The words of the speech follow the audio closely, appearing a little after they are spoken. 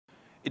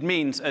It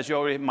means, as you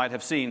already might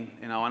have seen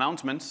in our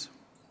announcements,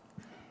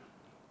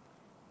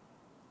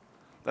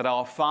 that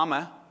our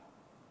pharma,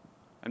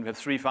 and we have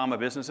 3 pharma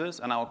businesses,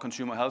 and our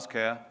consumer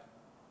healthcare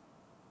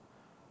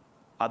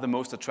are the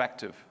most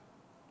attractive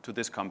to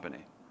this company.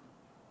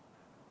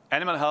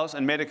 Animal health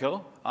and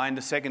medical are in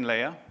the second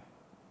layer.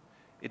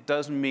 It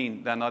doesn't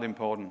mean they're not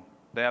important.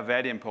 They are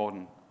very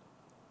important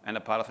and a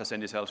part of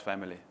Ascendis Health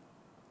family.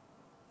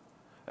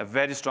 A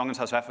very strong in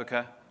South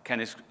Africa,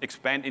 can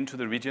expand into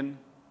the region,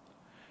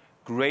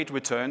 great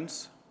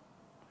returns,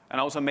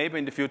 and also maybe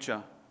in the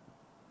future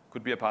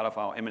could be a part of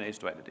our M&A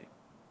strategy.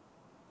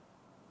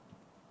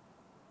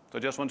 So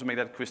I just want to make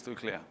that crystal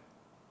clear.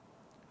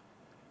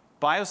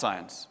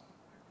 Bioscience,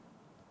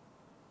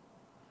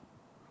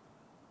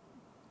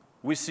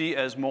 we see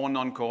as more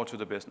non-core to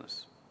the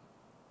business.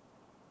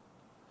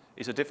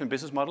 It's a different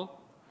business model,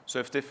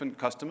 serves different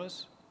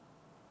customers,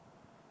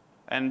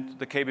 and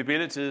the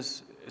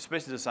capabilities,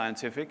 especially the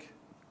scientific,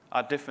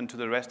 are different to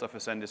the rest of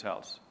Ascendis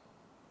Health.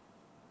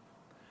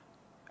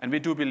 And we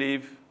do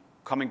believe,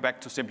 coming back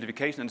to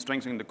simplification and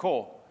strengthening the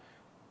core,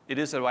 it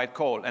is the right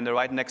call and the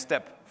right next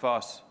step for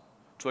us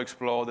to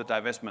explore the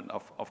divestment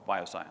of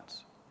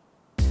bioscience.